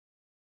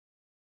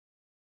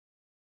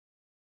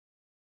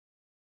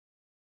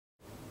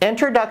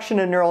Introduction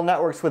to Neural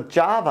Networks with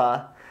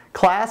Java,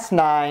 Class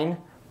 9,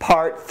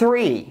 Part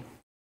 3.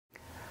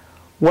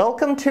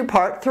 Welcome to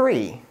Part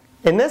 3.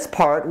 In this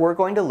part, we're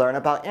going to learn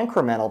about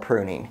incremental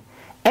pruning.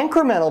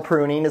 Incremental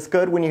pruning is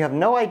good when you have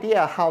no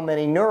idea how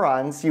many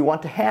neurons you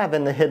want to have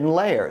in the hidden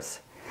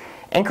layers.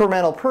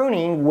 Incremental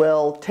pruning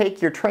will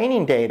take your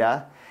training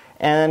data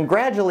and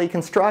gradually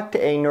construct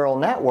a neural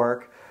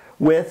network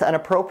with an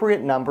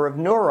appropriate number of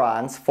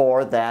neurons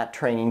for that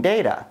training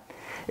data.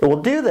 It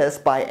will do this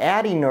by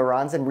adding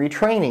neurons and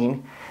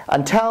retraining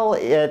until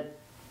it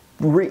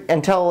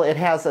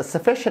has a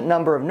sufficient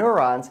number of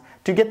neurons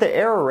to get the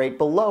error rate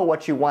below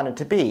what you want it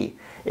to be,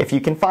 if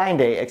you can find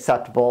an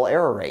acceptable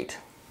error rate.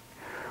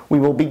 We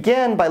will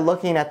begin by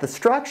looking at the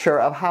structure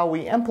of how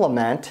we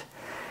implement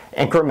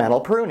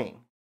incremental pruning.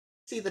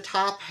 See the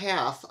top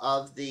half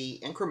of the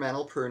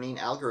incremental pruning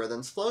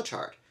algorithm's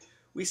flowchart.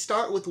 We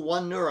start with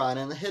one neuron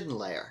in the hidden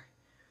layer.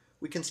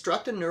 We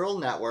construct a neural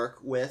network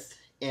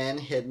within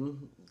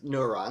hidden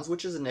neurons,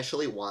 which is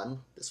initially 1.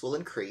 This will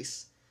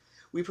increase.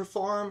 We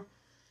perform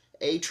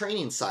a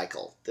training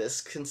cycle.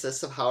 This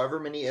consists of however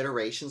many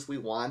iterations we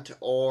want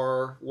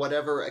or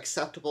whatever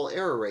acceptable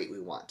error rate we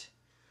want.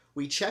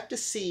 We check to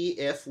see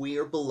if we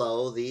are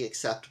below the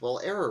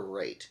acceptable error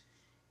rate.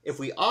 If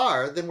we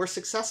are, then we're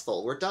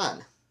successful. We're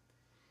done.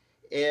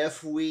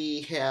 If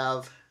we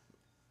have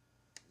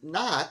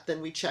not,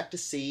 then we check to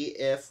see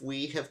if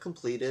we have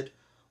completed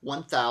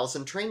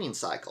 1,000 training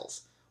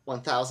cycles.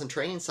 1,000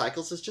 training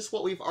cycles is just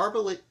what we've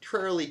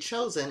arbitrarily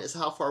chosen is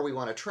how far we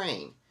want to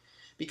train.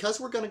 Because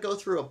we're going to go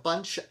through a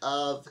bunch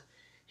of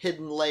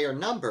hidden layer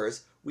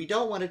numbers, we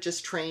don't want to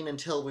just train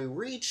until we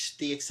reach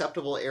the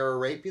acceptable error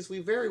rate, because we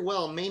very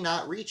well may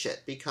not reach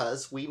it,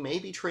 because we may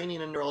be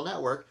training a neural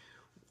network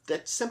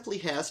that simply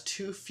has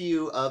too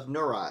few of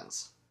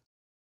neurons.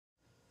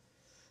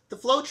 The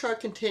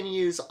flowchart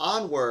continues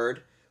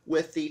onward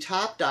with the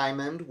top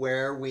diamond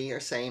where we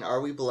are saying,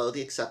 are we below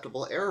the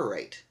acceptable error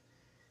rate?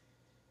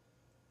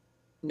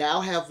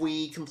 Now, have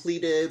we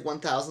completed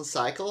 1,000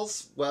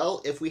 cycles?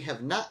 Well, if we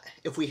have,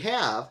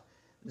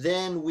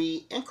 then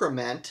we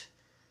increment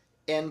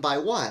n by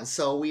 1.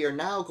 So we are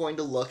now going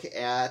to look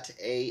at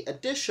an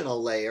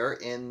additional layer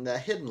in the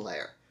hidden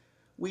layer.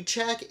 We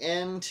check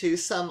into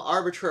some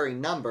arbitrary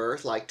number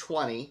like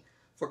 20.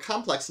 For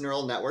complex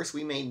neural networks,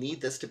 we may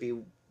need this to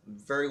be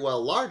very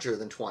well larger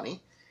than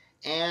 20.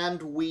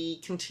 And we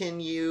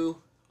continue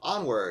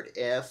onward.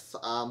 If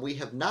we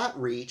have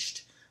not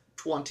reached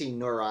 20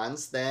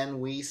 neurons,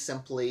 then we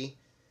simply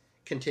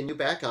continue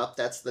back up.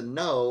 That's the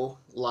no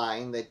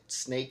line that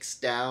snakes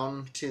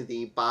down to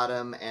the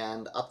bottom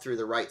and up through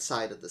the right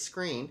side of the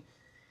screen.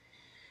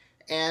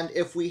 And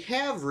if we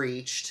have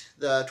reached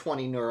the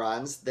 20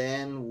 neurons,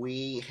 then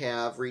we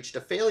have reached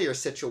a failure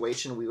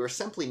situation. We were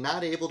simply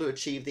not able to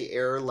achieve the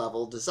error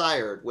level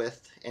desired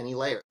with any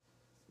layer.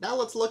 Now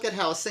let's look at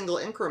how a single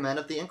increment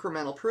of the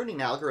incremental pruning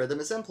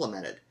algorithm is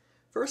implemented.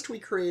 First, we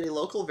create a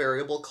local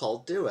variable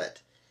called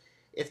doit.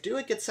 If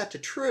doit gets set to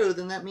true,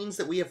 then that means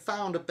that we have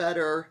found a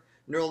better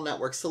neural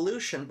network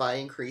solution by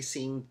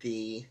increasing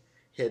the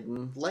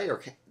hidden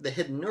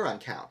neuron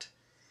count.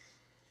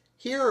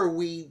 Here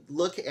we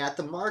look at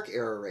the mark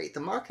error rate. The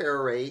mark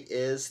error rate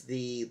is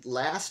the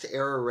last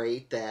error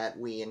rate that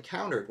we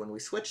encountered when we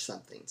switched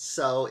something.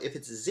 So if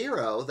it's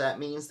 0, that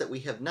means that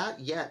we have not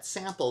yet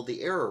sampled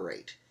the error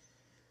rate.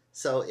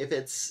 So if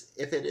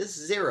it is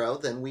 0,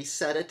 then we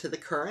set it to the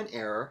current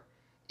error,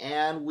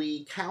 and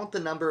we count the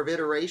number of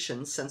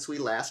iterations since we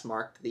last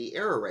marked the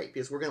error rate,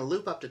 because we're going to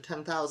loop up to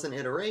 10,000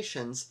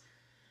 iterations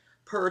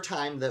per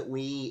time that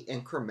we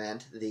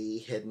increment the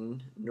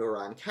hidden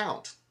neuron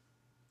count.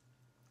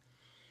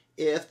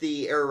 If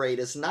the error rate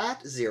is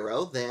not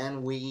 0,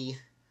 then we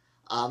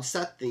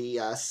set the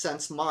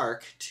sense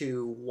mark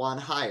to 1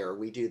 higher.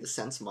 We do the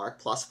sense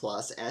mark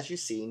 ++, as you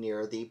see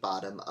near the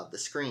bottom of the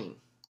screen.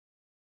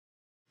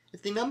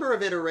 If the number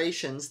of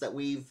iterations that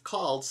we've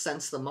called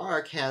since the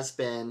mark has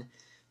been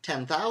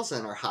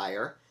 10,000 or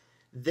higher,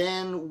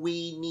 then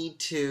we need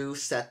to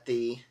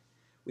sample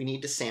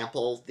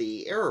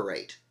the error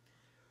rate.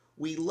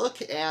 We look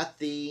at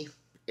the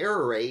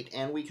error rate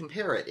and we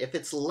compare it. If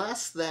it's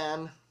less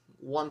than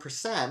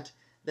 1%,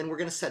 then we're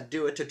going to set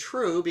doit to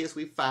true because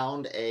we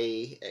found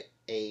a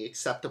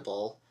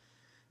acceptable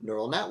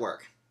neural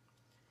network.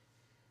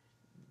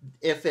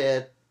 If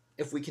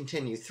we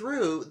continue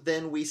through,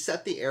 then we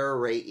set the error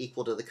rate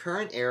equal to the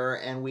current error,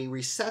 and we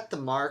reset the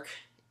mark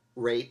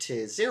rate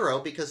to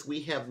 0 because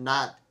we've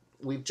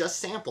just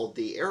sampled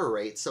the error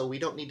rate, so we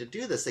don't need to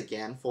do this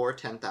again for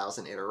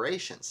 10,000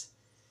 iterations.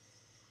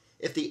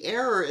 If the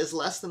error is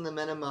less than the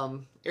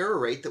minimum error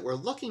rate that we're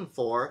looking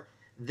for,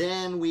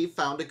 then we've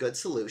found a good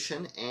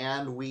solution,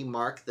 and we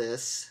mark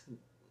this,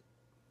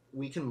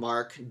 we can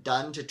mark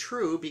done to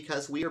true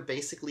because we are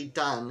basically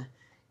done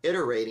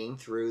iterating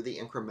through the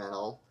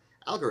incremental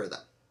algorithm.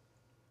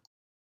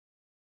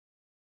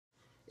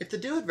 If the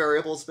doit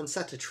variable has been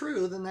set to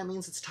true, then that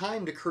means it's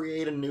time to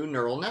create a new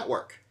neural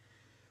network.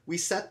 We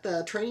set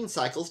the training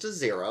cycles to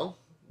 0.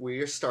 We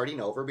are starting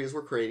over because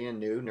we're creating a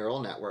new neural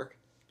network.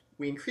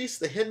 we increase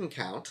the hidden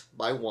count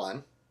by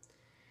 1,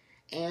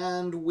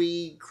 and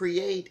we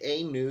create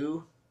a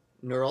new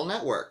neural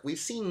network. We've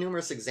seen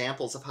numerous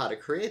examples of how to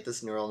create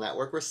this neural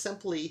network. We're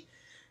simply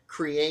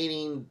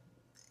creating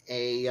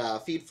a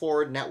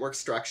feed-forward network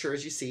structure,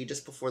 as you see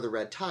just before the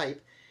red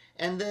type,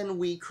 and then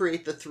we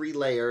create the 3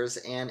 layers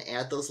and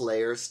add those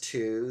layers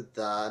to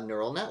the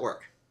neural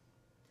network.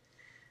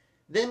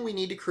 Then we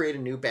need to create a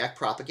new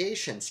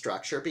backpropagation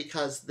structure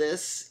because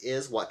this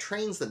is what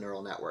trains the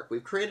neural network.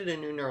 We've created a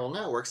new neural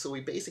network, so we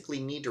basically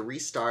need to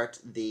restart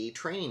the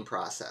training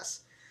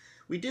process.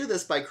 We do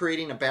this by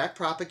creating a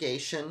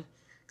backpropagation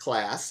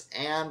class,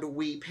 and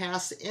we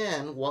pass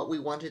in what we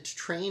wanted to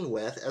train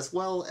with as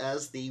well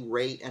as the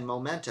rate and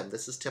momentum.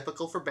 This is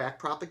typical for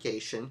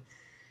backpropagation.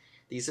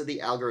 These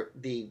are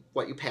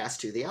what you pass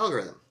to the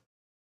algorithm.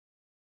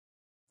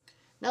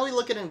 Now we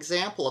look at an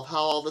example of how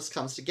all this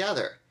comes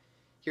together.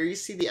 Here you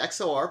see the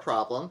XOR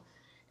problem,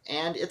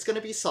 and it's going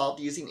to be solved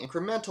using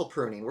incremental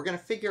pruning. We're going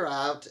to figure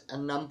out a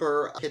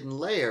number of hidden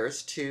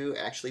layers to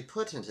actually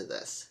put into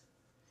this.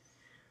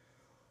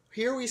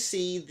 Here we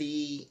see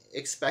the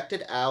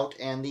expected out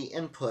and the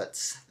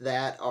inputs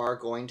that are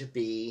going to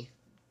be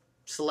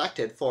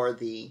selected for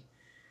the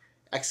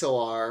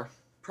XOR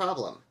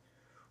problem.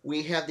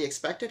 We have the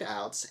expected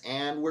outs,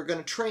 and we're going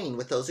to train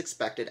with those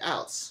expected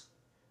outs.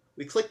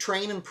 We click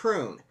Train and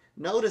Prune.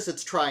 Notice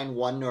it's trying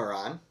 1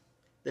 neuron,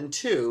 then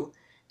 2,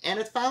 and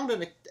it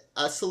found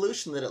a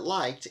solution that it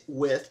liked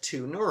with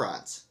 2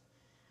 neurons.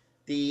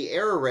 The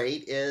error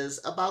rate is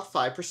about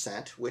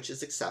 5%, which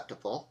is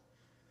acceptable.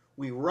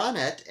 We run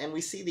it and we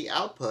see the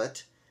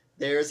output.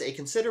 There's a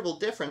considerable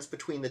difference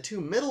between the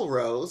 2 middle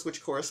rows,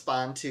 which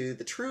correspond to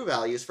the true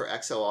values for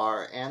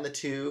XOR, and the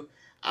 2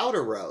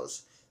 outer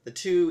rows. The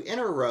 2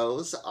 inner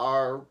rows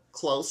are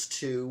close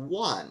to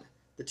 1.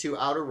 The 2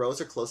 outer rows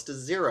are close to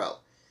 0.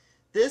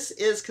 This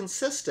is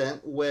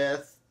consistent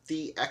with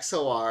the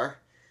XOR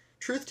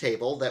truth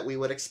table that we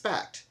would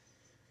expect.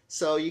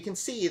 So you can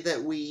see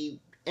that we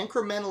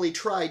incrementally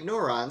tried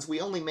neurons. We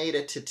only made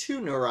it to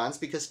 2 neurons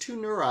because 2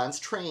 neurons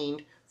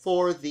trained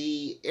for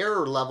the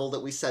error level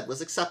that we said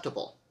was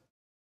acceptable.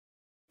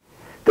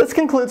 This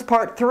concludes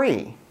part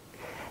 3.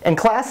 In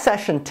class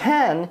session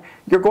 10,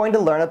 you're going to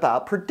learn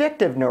about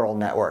predictive neural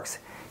networks.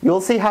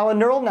 You'll see how a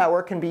neural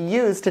network can be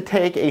used to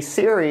take a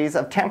series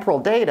of temporal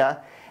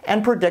data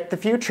and predict the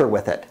future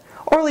with it,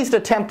 or at least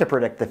attempt to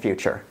predict the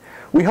future.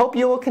 We hope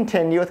you will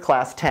continue with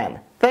class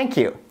 10. Thank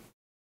you.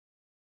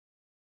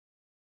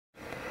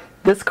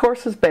 This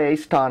course is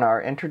based on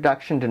our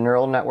Introduction to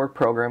Neural Network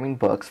Programming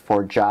books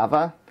for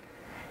Java,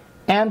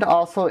 and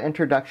also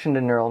Introduction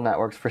to Neural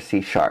Networks for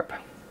C#.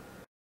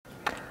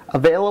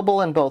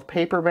 Available in both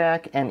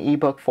paperback and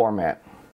ebook format.